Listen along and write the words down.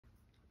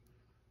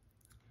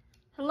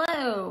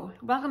Hello,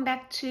 welcome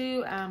back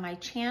to my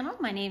channel.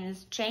 My name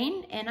is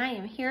Jane and I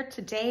am here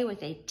today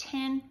with a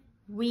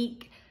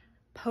 10-week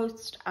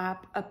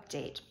post-op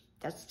update.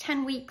 That's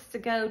 10 weeks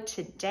ago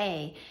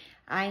today.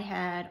 I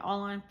had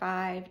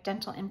allonfive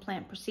dental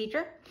implant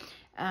procedure,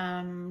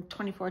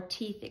 24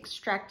 teeth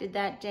extracted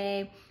that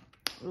day,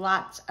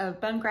 lots of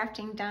bone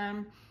grafting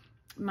done.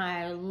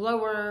 My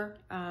lower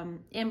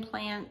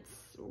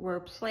implants were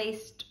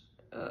placed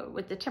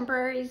with the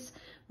temporaries.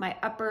 My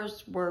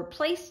uppers were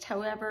placed,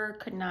 however,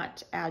 could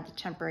not add the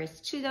temporaries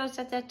to those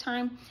at that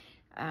time.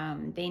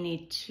 They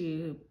need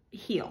to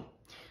heal.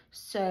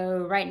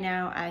 So right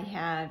now I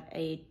have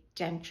a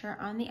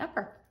denture on the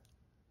upper.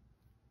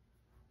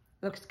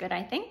 Looks good,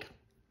 I think.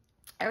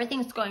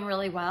 Everything's going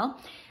really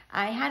well.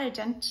 I had a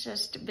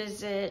dentist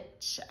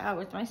visit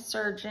with my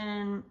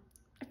surgeon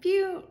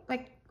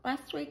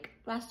last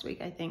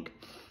week I think.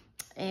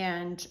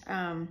 And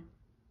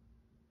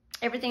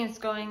everything is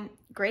going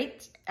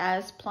great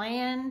as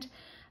planned.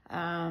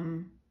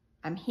 I'm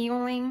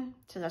healing,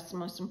 so that's the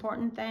most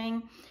important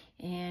thing.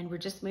 And we're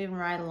just moving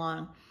right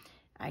along.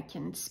 I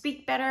can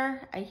speak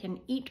better, I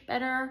can eat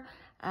better.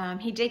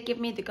 He did give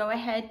me the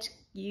go-ahead to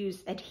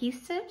use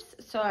adhesives,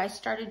 so I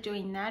started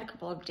doing that a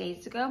couple of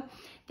days ago.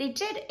 They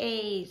did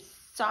a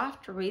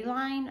soft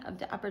reline of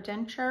the upper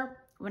denture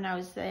when I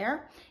was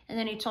there, and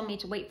then he told me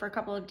to wait for a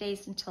couple of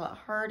days until it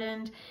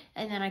hardened,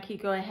 and then I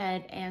could go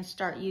ahead and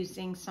start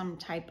using some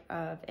type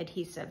of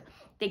adhesive.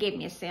 They gave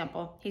me a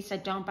sample. He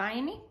said, don't buy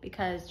any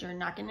because you're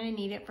not gonna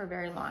need it for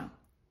very long.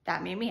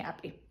 That made me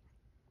happy.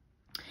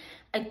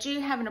 I do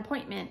have an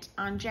appointment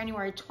on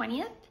January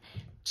 20th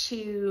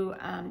to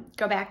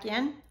go back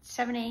in,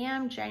 7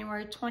 a.m.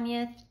 January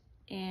 20th,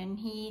 and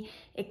he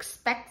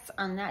expects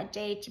on that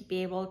day to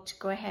be able to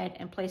go ahead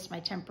and place my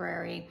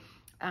temporary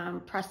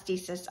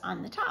prosthesis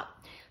on the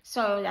top.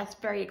 So that's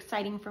very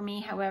exciting for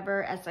me.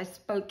 However, as I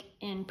spoke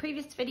in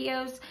previous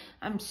videos,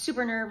 I'm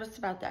super nervous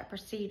about that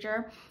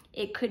procedure.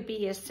 It could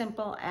be as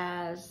simple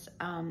as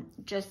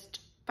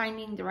just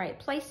finding the right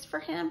place for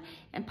him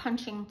and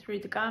punching through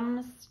the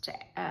gums to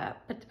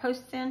put the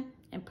posts in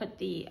and put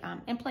the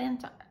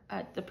implant,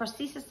 the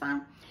prosthesis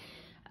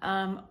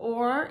on.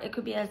 Or it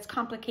could be as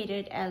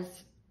complicated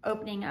as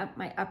opening up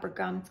my upper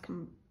gums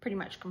pretty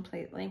much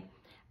completely.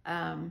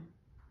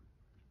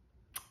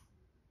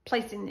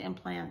 Placing the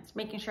implants,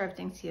 making sure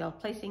everything's healed,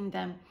 placing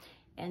them,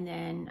 and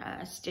then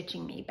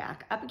stitching me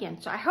back up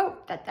again. So I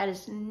hope that that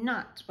is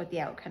not what the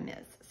outcome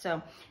is.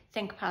 So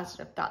think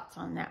positive thoughts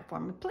on that for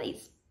me,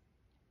 please.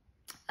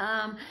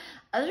 Other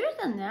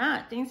than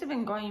that, things have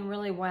been going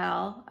really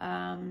well.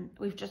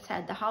 We've just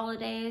had the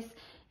holidays,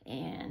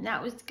 and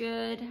that was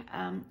good.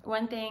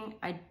 One thing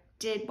I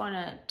did want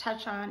to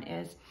touch on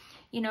is,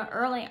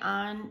 early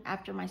on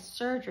after my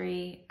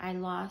surgery, I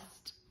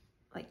lost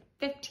like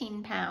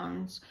 15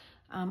 pounds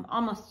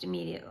almost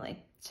immediately.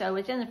 So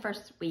within the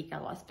first week, I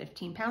lost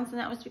 15 pounds, and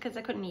that was because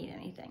I couldn't eat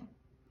anything.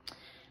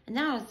 And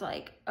then I was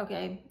like,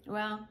 okay,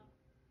 well,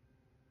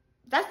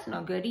 that's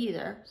no good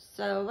either.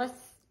 So let's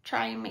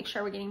try and make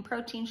sure we're getting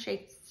protein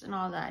shakes and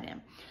all that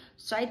in.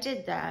 So I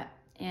did that.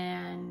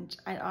 And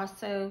I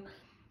also,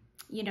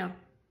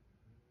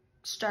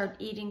 started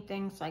eating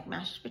things like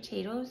mashed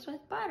potatoes with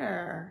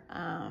butter,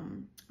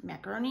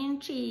 macaroni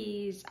and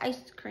cheese,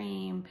 ice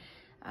cream,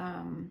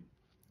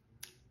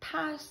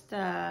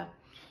 pasta.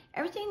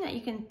 Everything that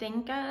you can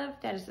think of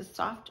that is a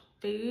soft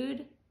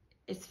food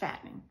is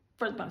fattening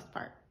for the most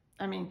part.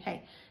 I mean,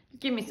 hey,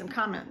 give me some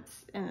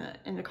comments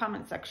in the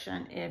comment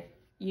section if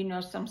you know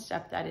some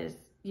stuff that is,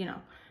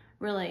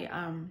 really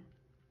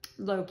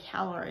low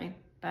calorie,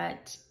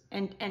 but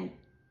and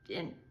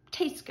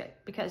tastes good,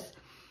 because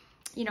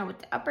with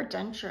the upper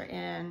denture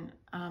in,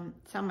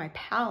 it's on my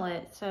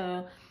palate,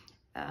 so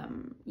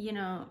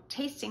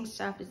tasting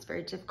stuff is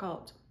very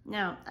difficult.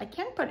 Now I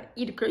can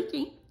eat a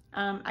cookie.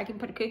 I can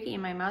put a cookie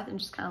in my mouth and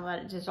just kind of let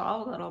it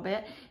dissolve a little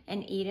bit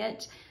and eat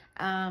it.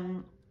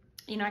 I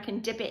can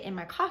dip it in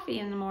my coffee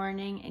in the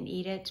morning and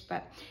eat it.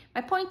 But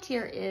my point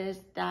here is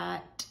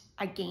that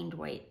I gained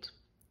weight.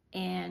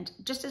 And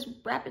just as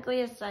rapidly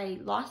as I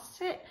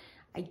lost it,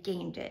 I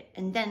gained it.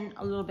 And then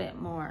a little bit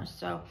more.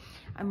 So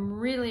I'm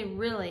really,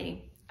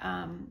 really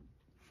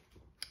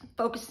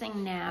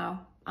focusing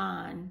now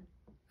on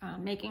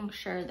making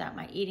sure that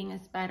my eating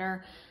is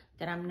better,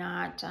 that I'm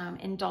not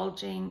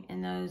indulging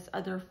in those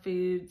other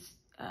foods,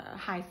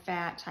 high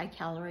fat, high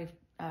calorie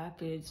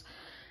foods.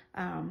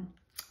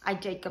 I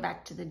did go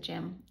back to the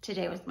gym.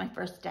 Today was my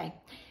first day.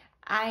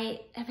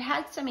 I have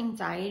had some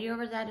anxiety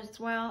over that as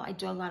well. I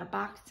do a lot of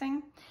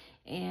boxing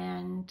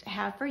and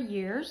have for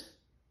years.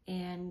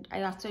 And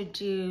I also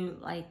do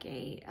like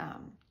a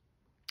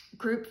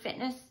group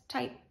fitness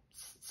type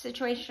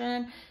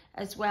situation,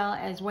 as well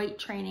as weight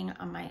training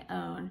on my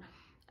own.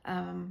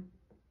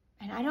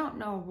 And I don't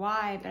know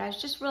why, but I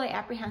was just really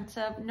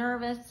apprehensive,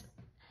 nervous.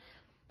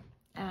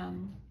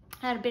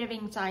 Had a bit of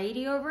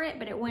anxiety over it,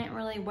 but it went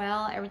really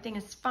well. Everything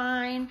is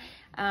fine.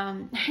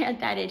 I had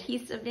that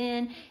adhesive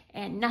in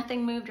and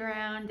nothing moved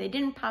around. They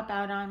didn't pop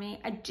out on me.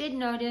 I did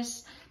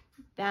notice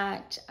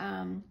that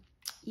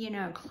you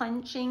know,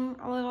 clenching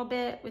a little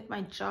bit with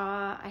my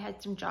jaw. I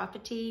had some jaw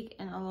fatigue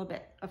and a little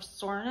bit of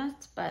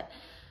soreness, but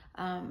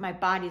my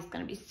body's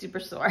going to be super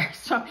sore.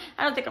 So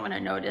I don't think I'm going to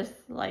notice,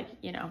 like,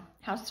 you know,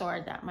 how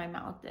sore that my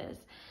mouth is.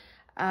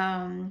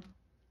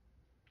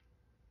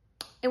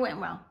 It went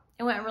well.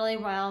 It went really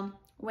well.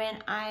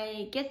 When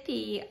I get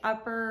the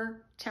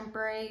upper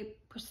temporary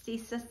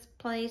prosthesis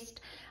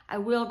placed, I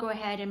will go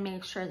ahead and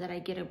make sure that I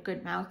get a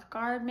good mouth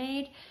guard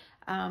made.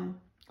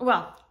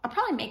 Well, I'll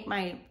probably make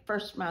my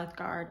first mouth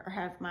guard or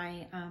have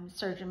my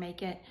surgeon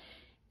make it.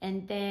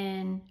 And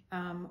then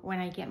when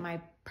I get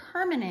my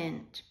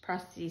permanent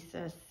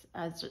prosthesis,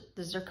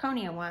 the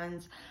zirconia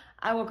ones,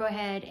 I will go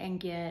ahead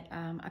and get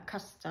a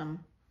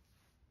custom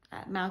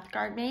mouth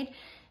guard made,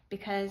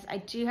 because I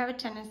do have a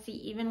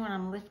tendency, even when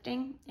I'm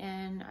lifting,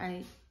 and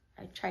I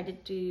try to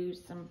do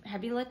some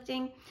heavy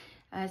lifting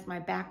as my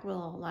back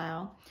will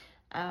allow,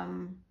 I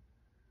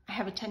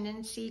have a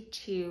tendency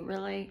to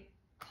really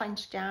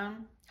clench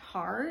down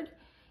hard.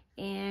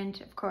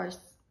 And of course,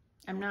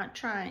 I'm not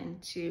trying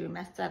to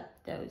mess up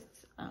those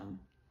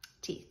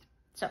teeth.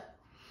 So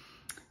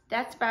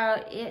that's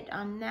about it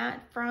on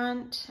that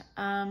front.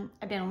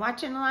 I've been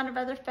watching a lot of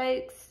other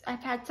folks.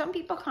 I've had some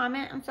people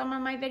comment on some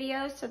of my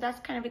videos, so that's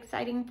kind of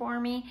exciting for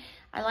me.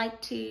 I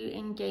like to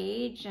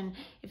engage, and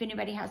if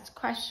anybody has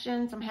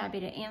questions, I'm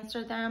happy to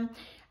answer them.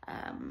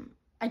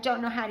 I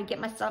don't know how to get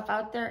myself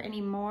out there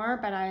anymore,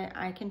 but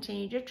I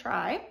continue to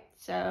try.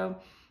 So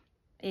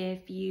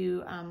if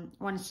you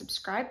want to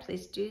subscribe,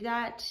 please do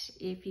that.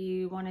 If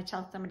you want to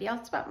tell somebody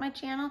else about my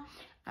channel,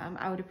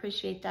 I would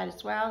appreciate that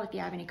as well. If you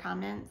have any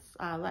comments,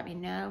 let me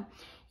know.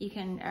 You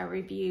can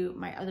review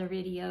my other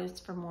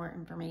videos for more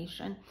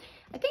information.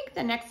 I think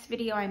the next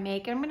video I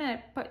make, I'm going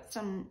to put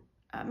some,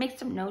 make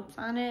some notes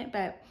on it,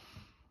 but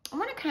I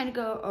want to kind of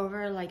go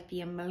over like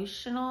the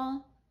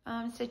emotional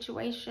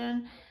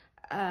situation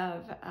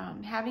of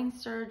having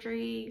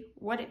surgery,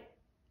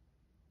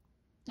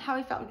 how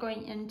I felt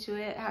going into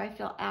it, how I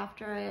feel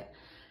after it,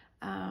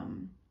 how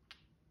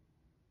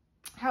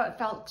it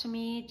felt to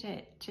me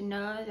to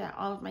know that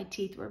all of my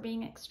teeth were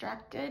being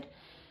extracted.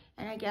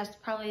 And I guess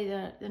probably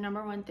the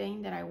number one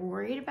thing that I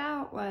worried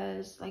about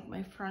was like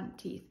my front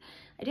teeth.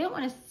 I didn't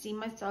want to see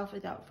myself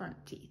without front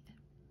teeth.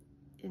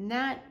 And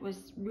that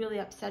was really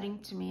upsetting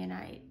to me, and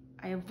I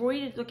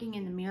avoided looking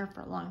in the mirror for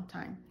a long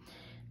time.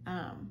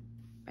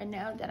 But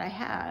now that I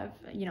have,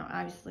 you know,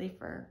 obviously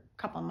for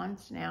a couple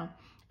months now,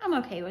 I'm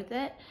okay with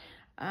it.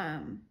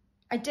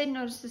 I did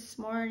notice this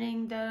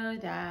morning though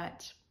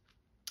that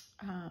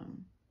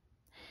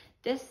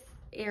this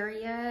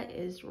area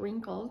is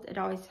wrinkled. It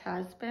always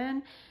has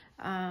been.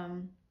 I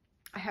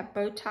have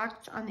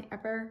Botox on the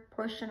upper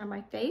portion of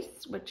my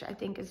face, which I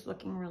think is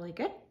looking really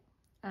good.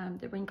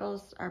 The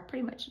wrinkles are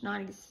pretty much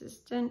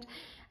non-existent.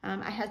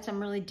 I had some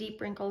really deep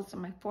wrinkles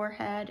on my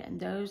forehead, and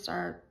those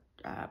are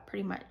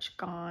pretty much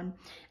gone.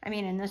 I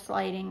mean, in this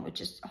lighting,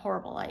 which is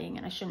horrible lighting,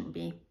 and I shouldn't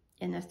be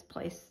in this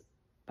place,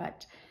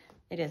 but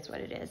it is what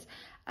it is.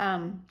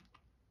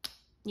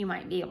 You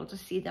might be able to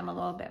see them a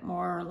little bit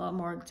more, a little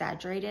more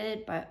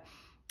exaggerated, but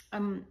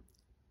I'm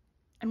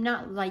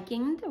not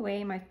liking the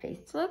way my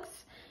face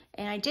looks.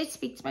 And I did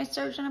speak to my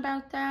surgeon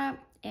about that,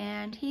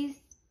 and he's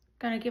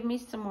gonna give me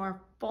some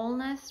more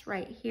fullness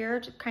right here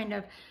to kind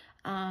of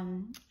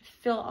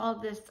fill all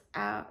this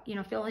out, you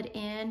know, fill it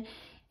in.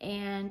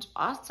 And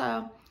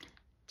also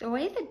the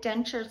way the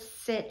dentures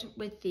sit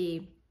with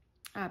the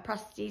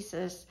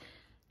prosthesis,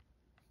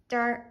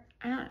 I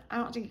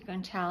don't think you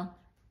can tell,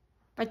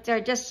 but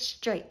they're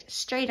just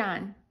straight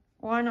on,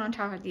 one on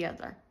top of the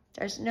other.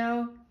 There's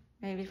no,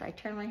 maybe if I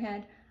turn my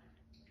head,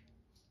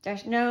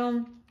 there's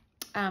no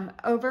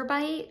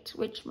overbite,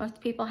 which most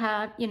people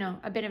have, you know,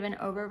 a bit of an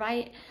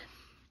overbite.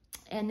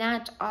 And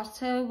that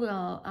also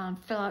will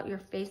fill out your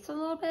face a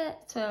little bit.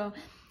 So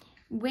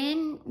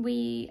when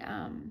we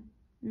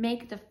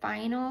make the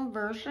final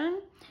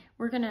version,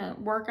 we're gonna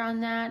work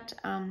on that.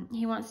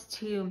 He wants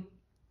to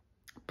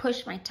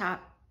push my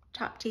top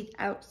teeth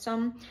out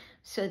some,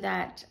 so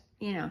that,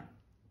 you know,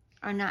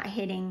 are not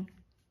hitting,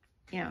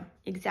 you know,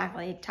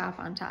 exactly top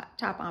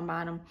on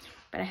bottom,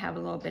 but I have a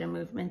little bit of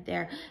movement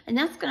there, and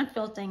that's going to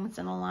fill things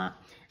in a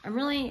lot. I'm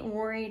really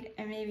worried,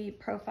 and maybe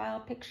profile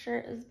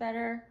picture is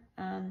better.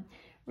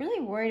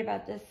 Really worried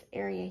about this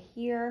area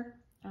here,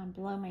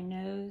 below my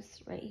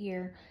nose, right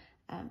here.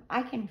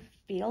 I can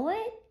feel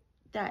it,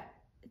 that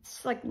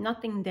it's like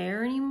nothing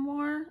there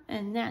anymore,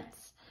 and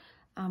that's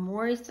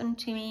worrisome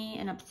to me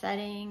and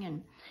upsetting.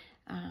 And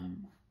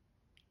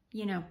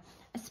you know,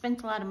 I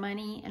spent a lot of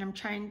money, and I'm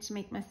trying to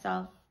make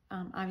myself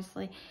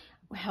obviously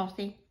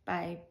healthy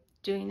by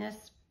doing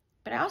this,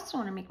 but I also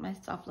want to make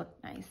myself look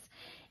nice.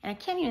 And I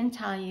can't even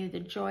tell you the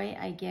joy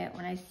I get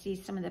when I see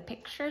some of the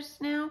pictures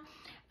now.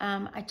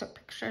 I took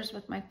pictures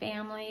with my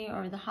family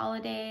over the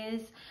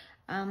holidays.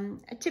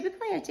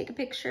 Typically I take a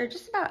picture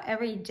just about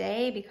every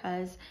day,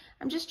 because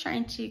I'm just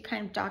trying to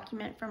kind of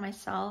document for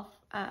myself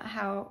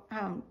how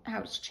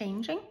it's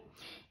changing.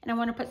 And I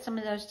want to put some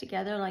of those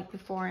together, like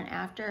before and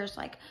afters,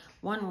 like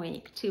 1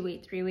 week, 2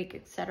 week, 3 week,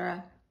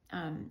 etc.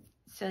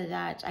 so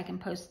that I can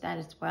post that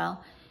as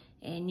well,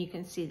 and you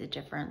can see the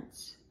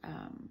difference.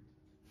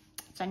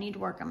 So I need to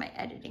work on my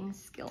editing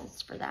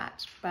skills for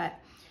that, but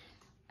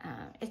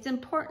it's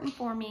important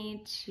for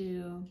me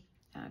to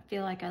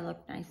feel like I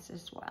look nice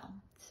as well.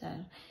 So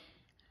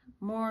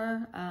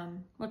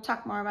we'll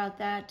talk more about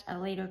that at a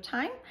later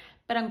time,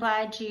 but I'm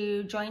glad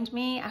you joined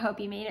me. I hope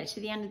you made it to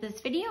the end of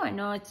this video. I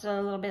know it's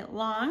a little bit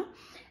long,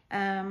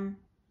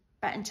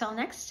 but until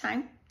next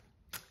time,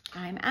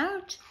 I'm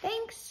out.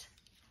 Thanks.